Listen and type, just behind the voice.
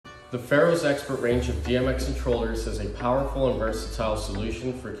The Pharos expert range of DMX controllers is a powerful and versatile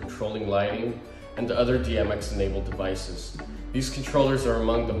solution for controlling lighting and other DMX-enabled devices. These controllers are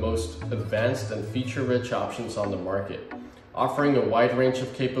among the most advanced and feature-rich options on the market, offering a wide range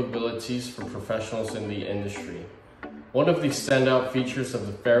of capabilities for professionals in the industry. One of the standout features of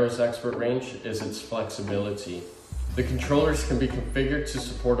the Pharos expert range is its flexibility. The controllers can be configured to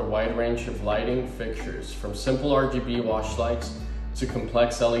support a wide range of lighting fixtures, from simple RGB wash lights to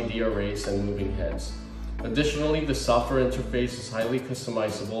complex LED arrays and moving heads. Additionally, the software interface is highly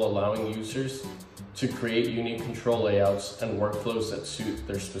customizable, allowing users to create unique control layouts and workflows that suit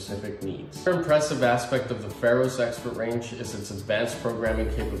their specific needs. Another impressive aspect of the Pharos expert range is its advanced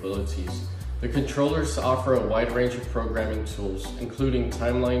programming capabilities. The controllers offer a wide range of programming tools, including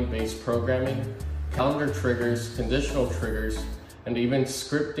timeline-based programming, calendar triggers, conditional triggers, and even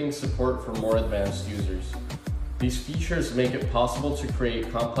scripting support for more advanced users. These features make it possible to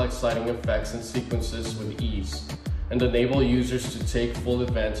create complex lighting effects and sequences with ease, and enable users to take full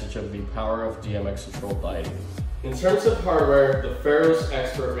advantage of the power of DMX-controlled lighting. In terms of hardware, the Pharos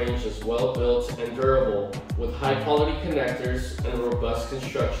expert range is well built and durable, with high-quality connectors and robust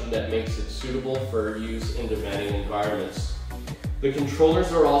construction that makes it suitable for use in demanding environments. The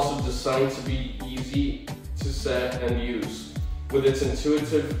controllers are also designed to be easy to set and use, with its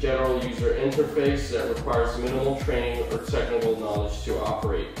intuitive general user interface that requires minimal training or technical knowledge to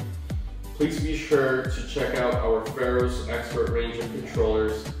operate. Please be sure to check out our Pharos expert range of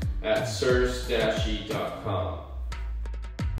controllers at sirs-e.com.